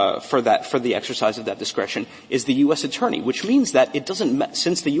the exercise of that discretion is the U.S. attorney, which means that it doesn't,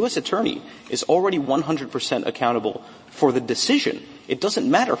 since the U.S. attorney is already 100% accountable for the decision, it doesn't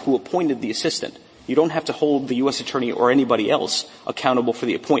matter who appointed the assistant. You don't have to hold the U.S. attorney or anybody else accountable for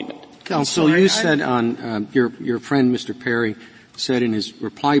the appointment. Counsel, you said on, your friend Mr. Perry said in his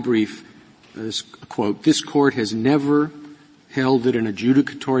reply brief, quote, "This court has never held that an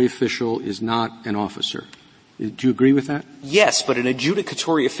adjudicatory official is not an officer." Do you agree with that? Yes, but an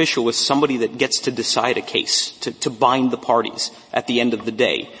adjudicatory official is somebody that gets to decide a case, to bind the parties at the end of the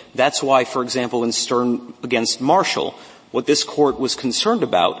day. That's why, for example, in Stern against Marshall, what this court was concerned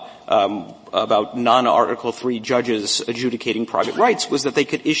about non-Article III judges adjudicating private rights was that they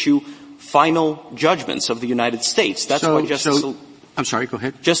could issue final judgments of the United States. That's why Justice I'm sorry, go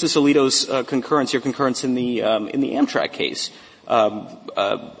ahead. Justice Alito's your concurrence in the Amtrak case,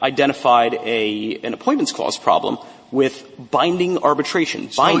 identified an Appointments Clause problem with binding arbitration.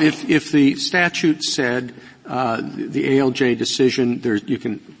 So if the statute said the ALJ decision, you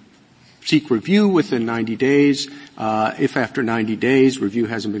can seek review within 90 days. If after 90 days review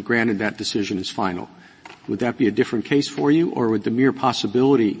hasn't been granted, that decision is final. Would that be a different case for you, or would the mere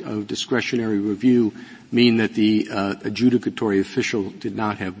possibility of discretionary review mean that the adjudicatory official did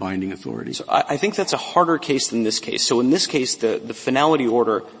not have binding authority? So I think that's a harder case than this case. So in this case, the finality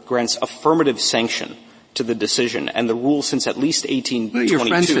order grants affirmative sanction to the decision, and the rule since at least 1822. Well, your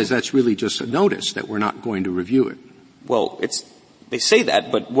friend says that's really just a notice that we're not going to review it. Well, they say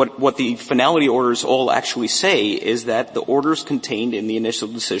that, but what the finality orders all actually say is that the orders contained in the initial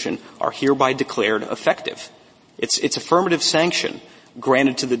decision are hereby declared effective. It's affirmative sanction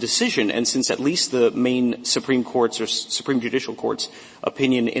granted to the decision, and since at least the main Supreme Court's or Supreme Judicial Court's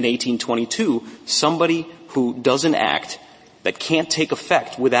opinion in 1822, somebody who does an act that can't take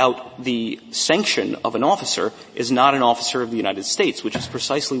effect without the sanction of an officer is not an officer of the United States, which is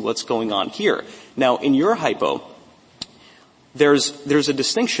precisely what's going on here. Now, in your hypo, there's a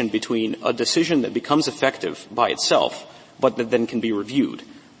distinction between a decision that becomes effective by itself, but that then can be reviewed.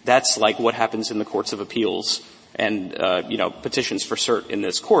 That's like what happens in the courts of appeals and, petitions for cert in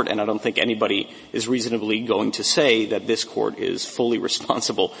this court. And I don't think anybody is reasonably going to say that this court is fully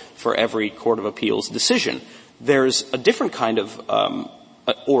responsible for every court of appeals decision. There's a different kind of,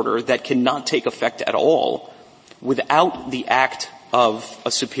 order that cannot take effect at all without the act of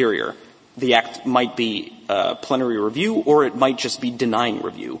a superior. The act might be plenary review, or it might just be denying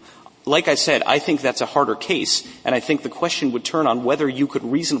review. Like I said, I think that's a harder case, and I think the question would turn on whether you could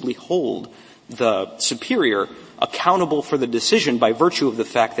reasonably hold the superior accountable for the decision by virtue of the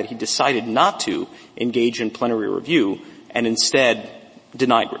fact that he decided not to engage in plenary review and instead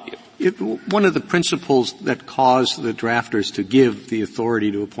denied review. One of the principles that caused the drafters to give the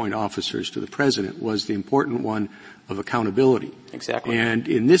authority to appoint officers to the president was the important one of accountability. Exactly. And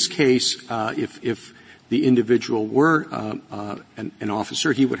in this case, if the individual were an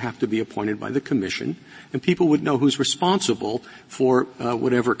officer, he would have to be appointed by the commission, and people would know who's responsible for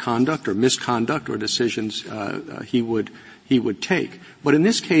whatever conduct or misconduct or decisions he would take. But in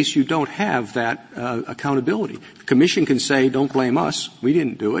this case, you don't have that accountability. The commission can say, don't blame us. We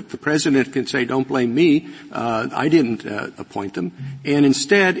didn't do it. The president can say, don't blame me. I didn't appoint them. And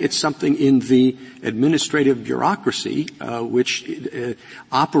instead, it's something in the administrative bureaucracy which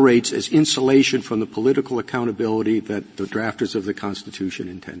operates as insulation from the political accountability that the drafters of the Constitution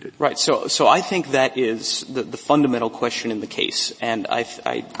intended. Right. So I think that is the fundamental question in the case. And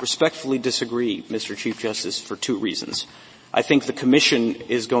I respectfully disagree, Mr. Chief Justice, for two reasons. I think the Commission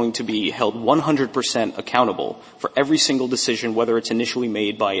is going to be held 100% accountable for every single decision, whether it's initially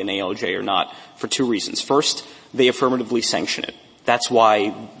made by an ALJ or not, for two reasons. First, they affirmatively sanction it. That's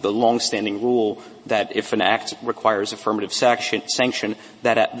why the long-standing rule that if an act requires affirmative sanction,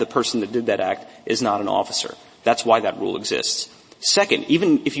 that the person that did that act is not an officer. That's why that rule exists. Second,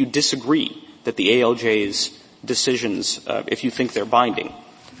 even if you disagree that the ALJ's decisions, if you think they're binding,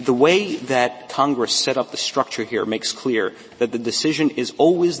 the way that Congress set up the structure here makes clear that the decision is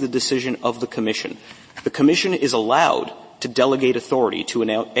always the decision of the Commission. The Commission is allowed to delegate authority to an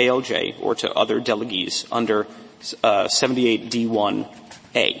ALJ or to other delegees under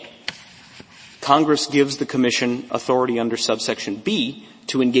 78D1A. Congress gives the Commission authority under subsection B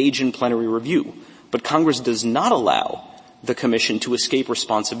to engage in plenary review, but Congress does not allow the Commission to escape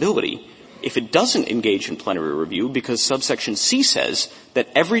responsibility if it doesn't engage in plenary review, because subsection C says that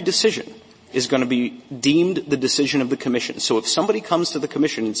every decision is going to be deemed the decision of the Commission. So if somebody comes to the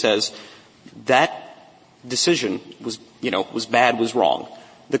Commission and says that decision was bad, was wrong,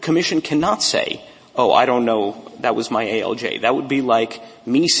 the Commission cannot say, oh, I don't know, that was my ALJ. That would be like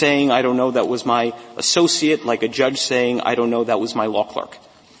me saying, I don't know, that was my associate, like a judge saying, I don't know, that was my law clerk.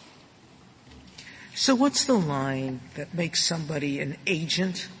 So what's the line that makes somebody an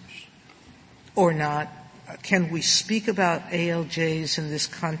agent or not? Can we speak about ALJs in this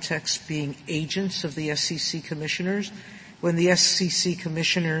context being agents of the SEC commissioners when the SEC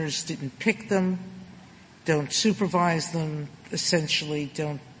commissioners didn't pick them, don't supervise them, essentially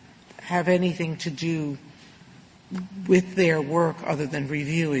don't have anything to do with their work other than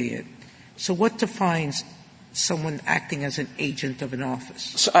reviewing it? So what defines someone acting as an agent of an office?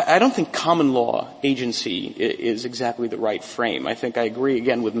 So I don't think common law agency is exactly the right frame. I think I agree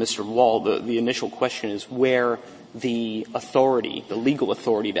again with Mr. Wall. The initial question is where the authority, the legal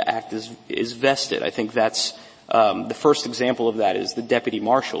authority to act is vested. I think that's the first example of that is the deputy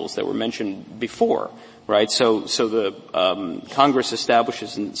marshals that were mentioned before, right? So the Congress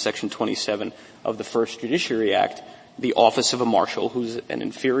establishes in Section 27 of the First Judiciary Act the office of a marshal who's an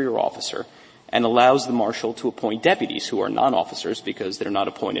inferior officer, and allows the marshal to appoint deputies who are non-officers because they're not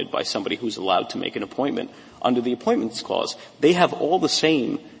appointed by somebody who's allowed to make an appointment under the Appointments Clause. They have all the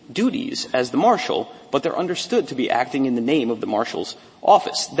same duties as the marshal, but they're understood to be acting in the name of the marshal's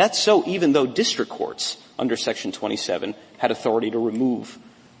office. That's so even though district courts under Section 27 had authority to remove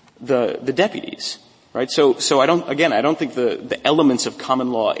the deputies. Right? So I don't think the elements of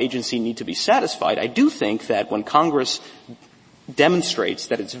common law agency need to be satisfied. I do think that when Congress demonstrates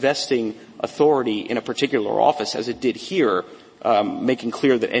that it's vesting authority in a particular office, as it did here, making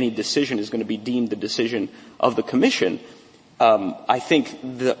clear that any decision is going to be deemed the decision of the Commission, I think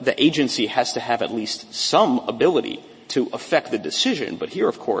the agency has to have at least some ability to affect the decision. But here,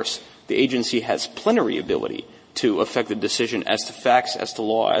 of course, the agency has plenary ability to affect the decision as to facts, as to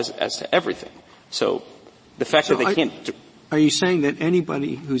law, as to everything. So the fact that they can't... Are you saying that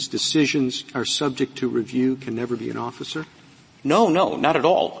anybody whose decisions are subject to review can never be an officer? No, not at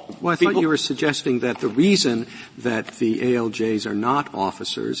all. Well, I thought you were suggesting that the reason that the ALJs are not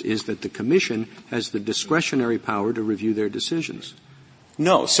officers is that the Commission has the discretionary power to review their decisions.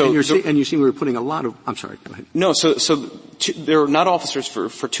 No, so... And you seem we were putting a lot of... I'm sorry, go ahead. No, so they're not officers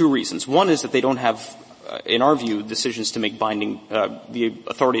for two reasons. One is that they don't have, in our view, decisions to make the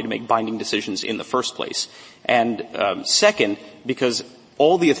authority to make binding decisions in the first place. And second, because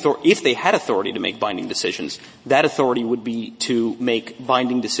if they had authority to make binding decisions, that authority would be to make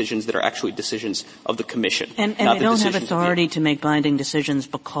binding decisions that are actually decisions of the Commission. And they don't have authority to make binding decisions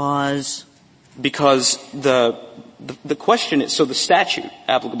because the question is, so the statute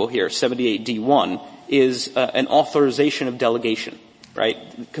applicable here, 78D1, is an authorization of delegation, right?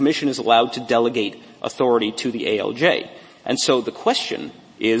 The Commission is allowed to delegate authority to the ALJ. And so the question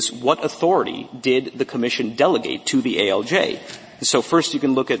is, what authority did the Commission delegate to the ALJ? So first you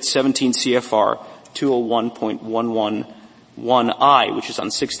can look at 17 CFR 201.111I, which is on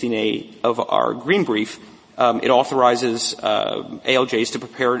 16A of our green brief. It authorizes ALJs to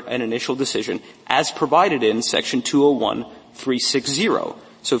prepare an initial decision as provided in Section 201.360.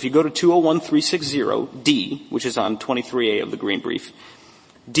 So if you go to 201.360D, which is on 23A of the green brief,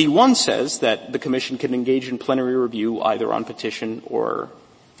 D1 says that the Commission can engage in plenary review either on petition or,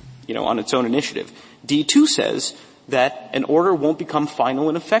 on its own initiative. D2 says that an order won't become final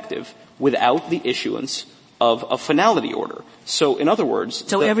and effective without the issuance of a finality order. So in other words...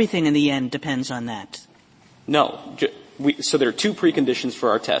 So everything in the end depends on that? No. So there are two preconditions for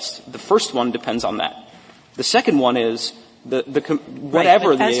our test. The first one depends on that. The second one is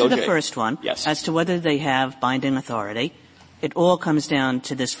whatever the ALJ... As to the first one, yes. As to whether they have binding authority, it all comes down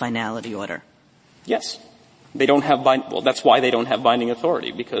to this finality order. Yes. They don't have that's why they don't have binding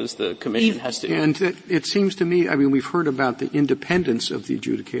authority, because the Commission has to. And it seems to me, we've heard about the independence of the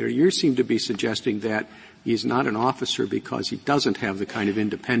adjudicator. You seem to be suggesting that he's not an officer because he doesn't have the kind of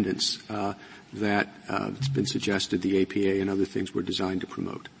independence that's been suggested the APA and other things were designed to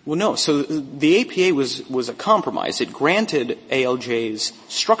promote. Well, no. So the APA was a compromise. It granted ALJs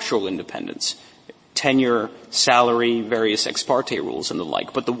structural independence. Tenure, salary, various ex parte rules and the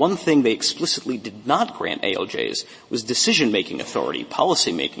like. But the one thing they explicitly did not grant ALJs was decision-making authority,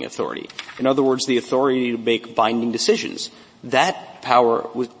 policy-making authority. In other words, the authority to make binding decisions. That power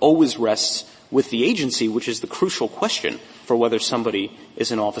always rests with the agency, which is the crucial question for whether somebody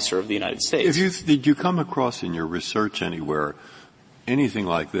is an officer of the United States. Did you come across in your research anywhere anything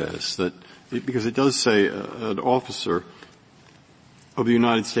like this? Because it does say an officer of the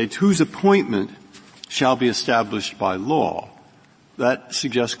United States whose appointment shall be established by law. That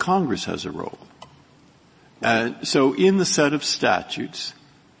suggests Congress has a role. And so in the set of statutes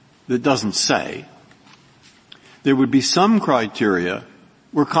that doesn't say, there would be some criteria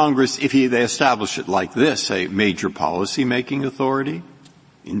where Congress, if they establish it like this, a major policy-making authority,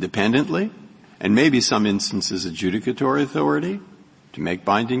 independently, and maybe some instances adjudicatory authority to make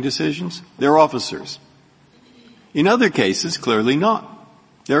binding decisions, they're officers. In other cases, clearly not.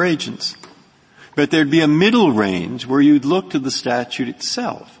 They're agents. But there'd be a middle range where you'd look to the statute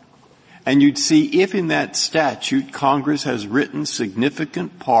itself, and you'd see if in that statute Congress has written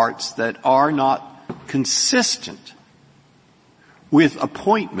significant parts that are not consistent with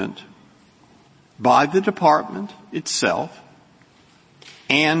appointment by the department itself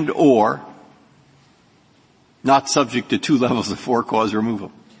and or not subject to 2 levels of for-cause removal.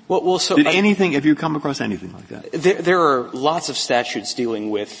 Have you come across anything like that? There are lots of statutes dealing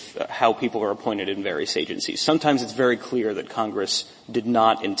with how people are appointed in various agencies. Sometimes it's very clear that Congress did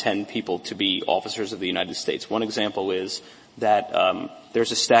not intend people to be officers of the United States. One example is that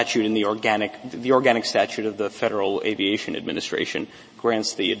there's a statute in the organic statute of the Federal Aviation Administration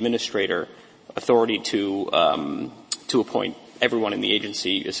grants the administrator authority to appoint everyone in the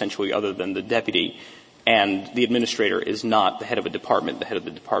agency, essentially other than the deputy. And the administrator is not the head of a department. The head of the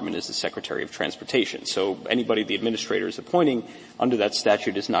department is the Secretary of Transportation. So anybody the administrator is appointing under that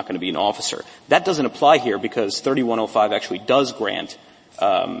statute is not going to be an officer. That doesn't apply here because 3105 actually does grant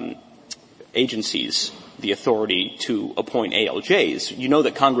agencies the authority to appoint ALJs. You know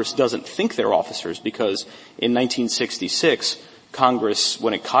that Congress doesn't think they're officers because in 1966, Congress,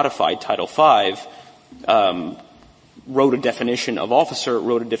 when it codified Title V, wrote a definition of officer,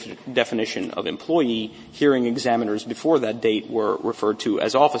 wrote a definition of employee. Hearing examiners before that date were referred to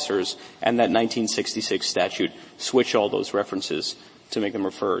as officers, and that 1966 statute switched all those references to make them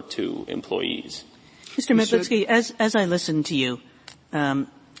refer to employees. Mr. Medlitsky, as I listen to you, and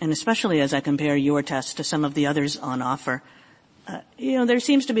especially as I compare your test to some of the others on offer, there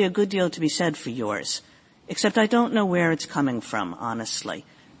seems to be a good deal to be said for yours, except I don't know where it's coming from, honestly.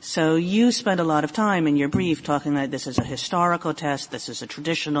 So you spent a lot of time in your brief talking that this is a historical test, this is a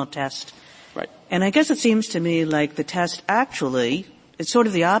traditional test. Right. And I guess it seems to me like the test actually, it's sort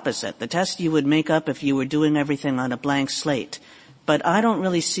of the opposite. The test you would make up if you were doing everything on a blank slate. But I don't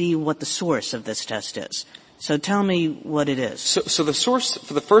really see what the source of this test is. So tell me what it is. So the source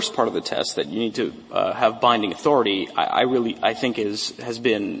for the first part of the test that you need to have binding authority, I think has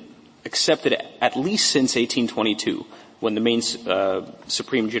been accepted at least since 1822. When the main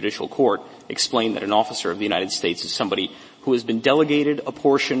Supreme Judicial Court explained that an officer of the United States is somebody who has been delegated a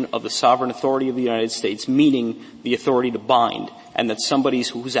portion of the sovereign authority of the United States, meaning the authority to bind, and that somebody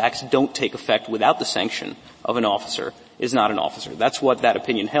whose acts don't take effect without the sanction of an officer is not an officer. That's what that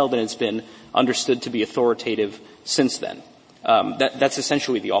opinion held, and it's been understood to be authoritative since then. That's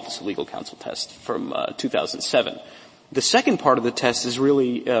essentially the Office of Legal Counsel test from 2007. The second part of the test is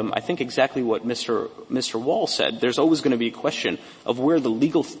really, I think, exactly what Mr. Wall said. There's always going to be a question of where the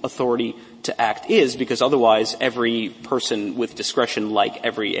legal authority to act is, because otherwise every person with discretion, like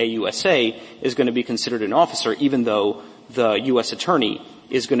every AUSA, is going to be considered an officer, even though the U.S. attorney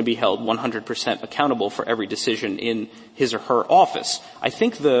is going to be held 100% accountable for every decision in his or her office. I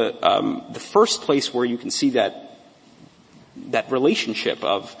think the first place where you can see that relationship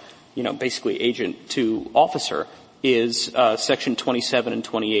of, basically agent to officer is Section 27 and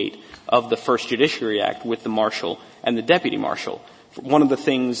 28 of the First Judiciary Act with the marshal and the deputy marshal. One of the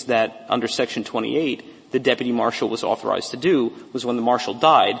things that under Section 28 the deputy marshal was authorized to do was, when the marshal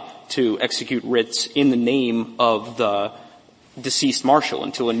died, to execute writs in the name of the deceased marshal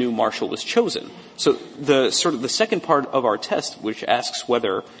until a new marshal was chosen. So the second part of our test, which asks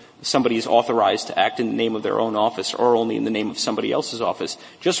whether somebody is authorized to act in the name of their own office or only in the name of somebody else's office,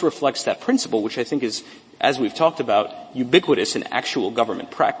 just reflects that principle, which I think is, as we've talked about, ubiquitous in actual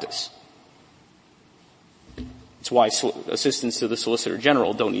government practice. It's why assistants to the Solicitor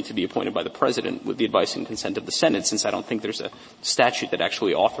General don't need to be appointed by the President with the advice and consent of the Senate, since I don't think there's a statute that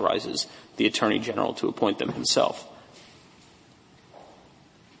actually authorizes the Attorney General to appoint them himself.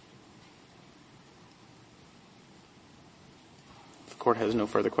 If the Court has no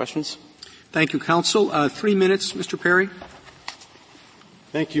further questions. Thank you, counsel. 3 minutes, Mr. Perry.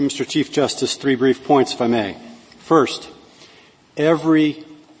 Thank you, Mr. Chief Justice. 3 brief points, if I may. First, every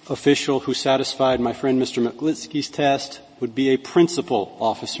official who satisfied my friend Mr. Maklitsky's test would be a principal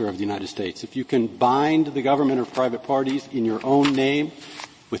officer of the United States. If you can bind the government or private parties in your own name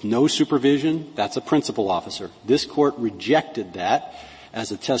with no supervision, that's a principal officer. This Court rejected that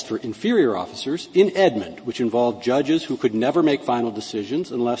as a test for inferior officers in Edmund, which involved judges who could never make final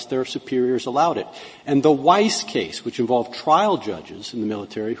decisions unless their superiors allowed it. And the Weiss case, which involved trial judges in the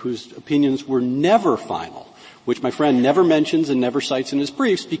military whose opinions were never final, which my friend never mentions and never cites in his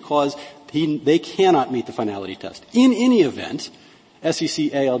briefs because they cannot meet the finality test. In any event, SEC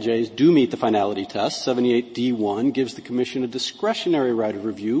ALJs do meet the finality test. 78D1 gives the Commission a discretionary right of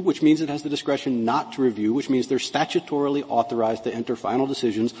review, which means it has the discretion not to review, which means they're statutorily authorized to enter final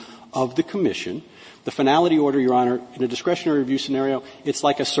decisions of the Commission. The finality order, Your Honor, in a discretionary review scenario, it's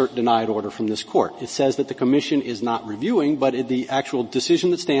like a cert denied order from this Court. It says that the Commission is not reviewing, but the actual decision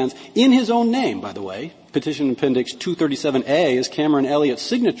that stands in his own name, by the way, Petition Appendix 237A is Cameron Elliott's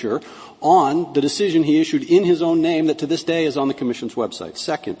signature on the decision he issued in his own name that to this day is on the Commission's website.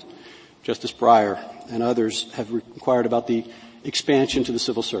 Second, Justice Breyer and others have inquired about the expansion to the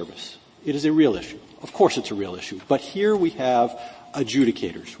civil service. It is a real issue. Of course it's a real issue. But here we have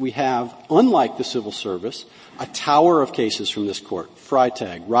adjudicators. We have, unlike the civil service, a tower of cases from this Court.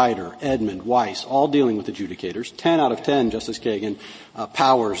 Freitag, Ryder, Edmund, Weiss, all dealing with adjudicators. 10 out of 10, Justice Kagan,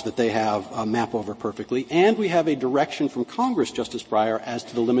 powers that they have map over perfectly. And we have a direction from Congress, Justice Breyer, as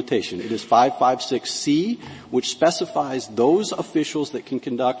to the limitation. It is 556C, which specifies those officials that can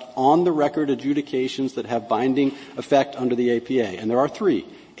conduct on-the-record adjudications that have binding effect under the APA. And there are 3.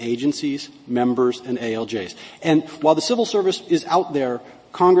 Agencies, members, and ALJs. And while the civil service is out there,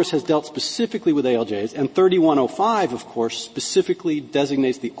 Congress has dealt specifically with ALJs, and 3105, of course, specifically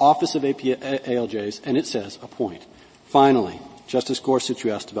designates the office of ALJs, and it says appoint. Finally, Justice Gorsuch,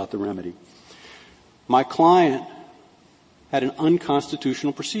 you asked about the remedy. My client had an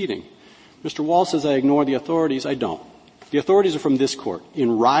unconstitutional proceeding. Mr. Wall says I ignore the authorities. I don't. The authorities are from this Court.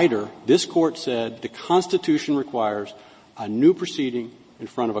 In Ryder, this Court said the Constitution requires a new proceeding in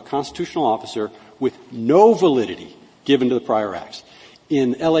front of a constitutional officer with no validity given to the prior acts.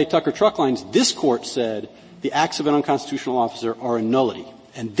 In L.A. Tucker Truck Lines, this Court said the acts of an unconstitutional officer are a nullity.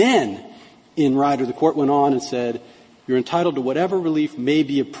 And then, in Ryder, the Court went on and said, you're entitled to whatever relief may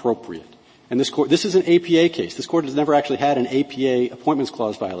be appropriate. And this is an APA case. This Court has never actually had an APA Appointments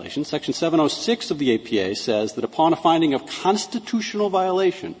Clause violation. Section 706 of the APA says that upon a finding of constitutional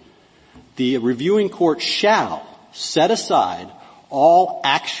violation, the reviewing court shall set aside all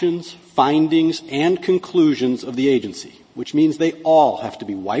actions, findings, and conclusions of the agency, which means they all have to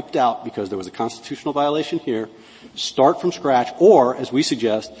be wiped out because there was a constitutional violation here, start from scratch, or, as we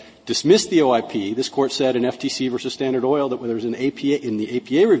suggest, dismiss the OIP. This Court said in FTC versus Standard Oil that where there's an APA, in the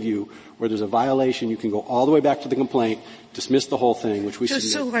APA review, where there's a violation, you can go all the way back to the complaint, dismiss the whole thing, which we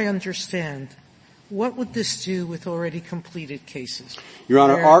suggest. Just so I understand, what would this do with already completed cases? Your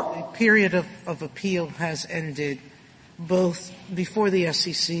Honor, the period of appeal has ended both before the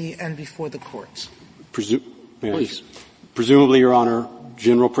SEC and before the courts. Presumably, Your Honor,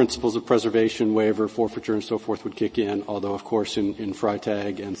 general principles of preservation, waiver, forfeiture, and so forth would kick in, although, of course, in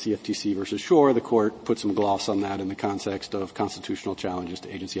Freytag and CFTC versus Shore, the Court put some gloss on that in the context of constitutional challenges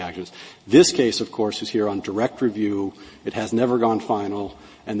to agency actions. This case, of course, is here on direct review. It has never gone final,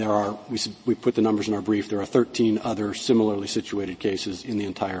 and there are, we put the numbers in our brief, there are 13 other similarly situated cases in the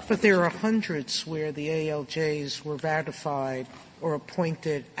entire federal But there are system. hundreds where the ALJs were ratified or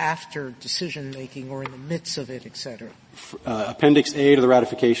appointed after decision-making or in the midst of it, et cetera. Appendix A to the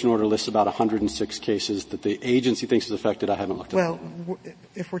ratification order lists about 106 cases that the agency thinks is affected. I haven't looked at Well,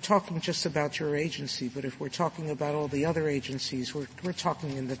 if we're talking just about your agency, but if we're talking about all the other agencies, we're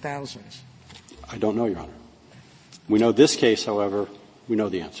talking in the thousands. I don't know, Your Honor. We know this case, however, we know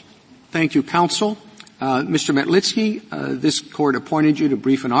the answer. Thank you, counsel. Mr. Metlitsky, this Court appointed you to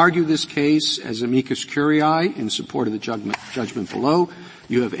brief and argue this case as amicus curiae in support of the judgment below.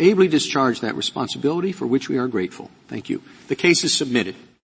 You have ably discharged that responsibility, for which we are grateful. Thank you. The case is submitted.